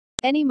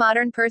Any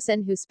modern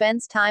person who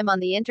spends time on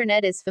the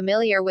internet is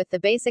familiar with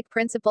the basic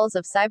principles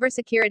of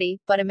cybersecurity,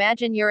 but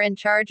imagine you're in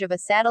charge of a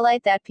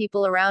satellite that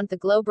people around the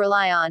globe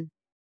rely on.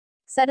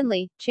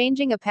 Suddenly,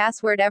 changing a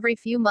password every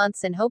few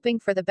months and hoping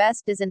for the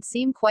best doesn't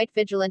seem quite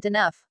vigilant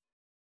enough.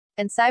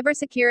 And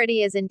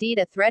cybersecurity is indeed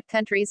a threat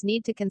countries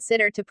need to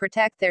consider to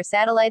protect their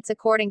satellites,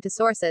 according to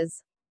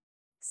sources.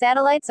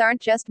 Satellites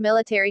aren't just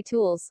military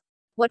tools.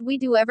 What we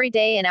do every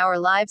day in our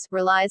lives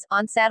relies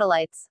on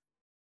satellites.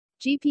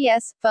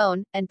 GPS,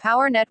 phone, and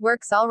power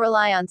networks all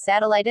rely on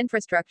satellite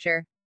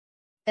infrastructure.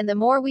 And the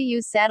more we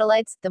use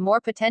satellites, the more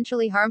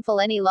potentially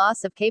harmful any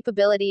loss of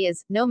capability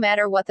is, no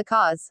matter what the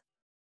cause.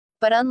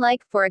 But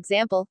unlike, for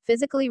example,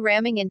 physically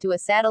ramming into a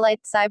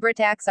satellite,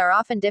 cyberattacks are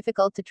often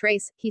difficult to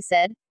trace, he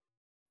said.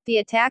 The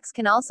attacks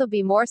can also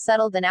be more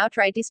subtle than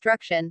outright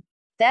destruction.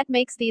 That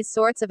makes these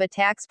sorts of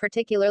attacks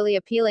particularly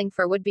appealing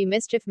for would-be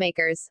mischief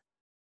makers.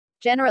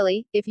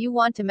 Generally, if you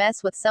want to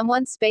mess with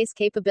someone's space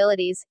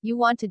capabilities, you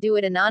want to do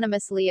it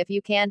anonymously if you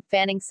can,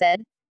 Fanning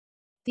said.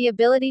 The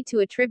ability to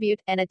attribute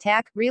an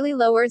attack really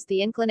lowers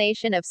the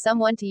inclination of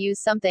someone to use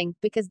something,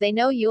 because they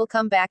know you'll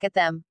come back at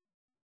them.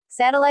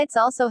 Satellites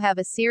also have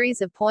a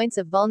series of points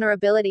of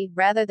vulnerability,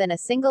 rather than a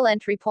single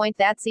entry point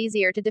that's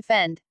easier to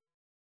defend.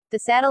 The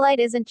satellite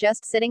isn't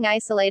just sitting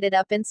isolated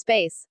up in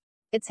space.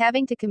 It's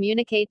having to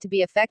communicate to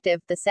be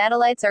effective. The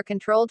satellites are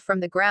controlled from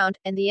the ground,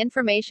 and the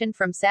information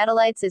from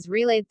satellites is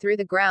relayed through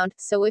the ground,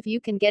 so if you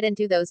can get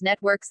into those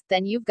networks,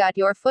 then you've got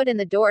your foot in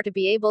the door to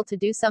be able to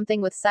do something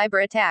with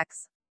cyber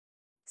attacks.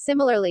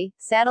 Similarly,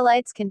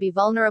 satellites can be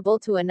vulnerable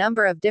to a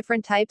number of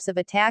different types of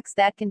attacks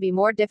that can be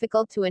more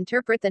difficult to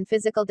interpret than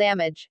physical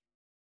damage.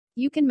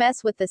 You can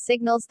mess with the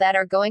signals that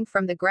are going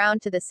from the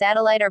ground to the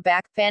satellite or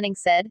back, Fanning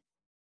said.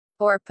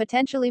 Or,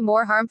 potentially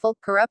more harmful,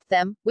 corrupt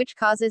them, which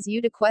causes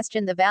you to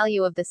question the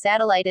value of the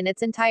satellite in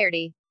its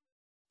entirety.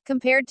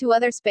 Compared to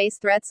other space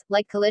threats,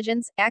 like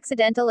collisions,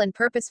 accidental and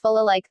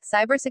purposeful alike,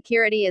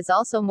 cybersecurity is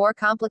also more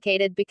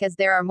complicated because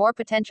there are more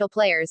potential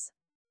players.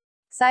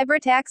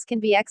 Cyberattacks can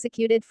be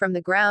executed from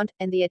the ground,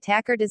 and the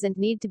attacker doesn't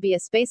need to be a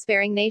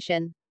spacefaring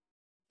nation.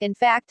 In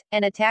fact,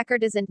 an attacker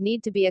doesn't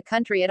need to be a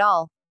country at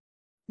all.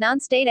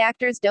 Non-state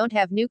actors don't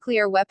have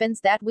nuclear weapons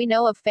that we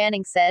know of,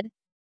 Fanning said.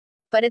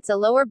 But it's a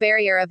lower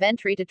barrier of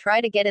entry to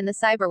try to get in the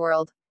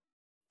cyberworld.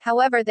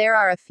 However, there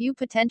are a few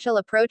potential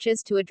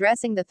approaches to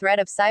addressing the threat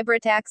of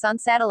cyberattacks on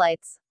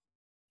satellites.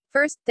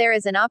 First, there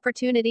is an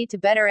opportunity to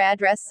better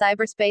address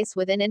cyberspace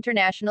within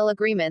international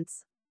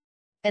agreements.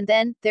 And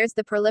then, there's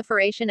the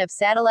proliferation of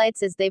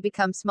satellites as they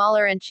become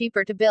smaller and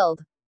cheaper to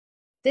build.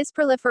 This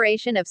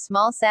proliferation of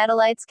small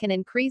satellites can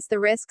increase the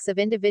risks of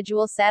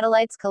individual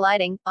satellites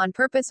colliding, on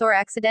purpose or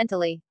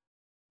accidentally.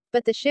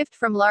 But the shift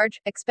from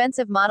large,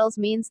 expensive models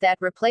means that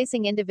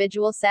replacing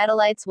individual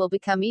satellites will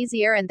become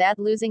easier and that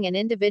losing an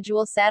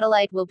individual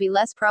satellite will be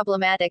less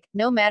problematic,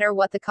 no matter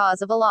what the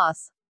cause of a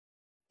loss.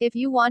 If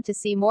you want to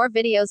see more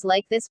videos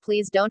like this,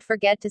 please don't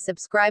forget to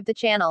subscribe the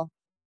channel.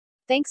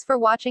 Thanks for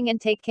watching and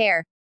take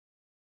care.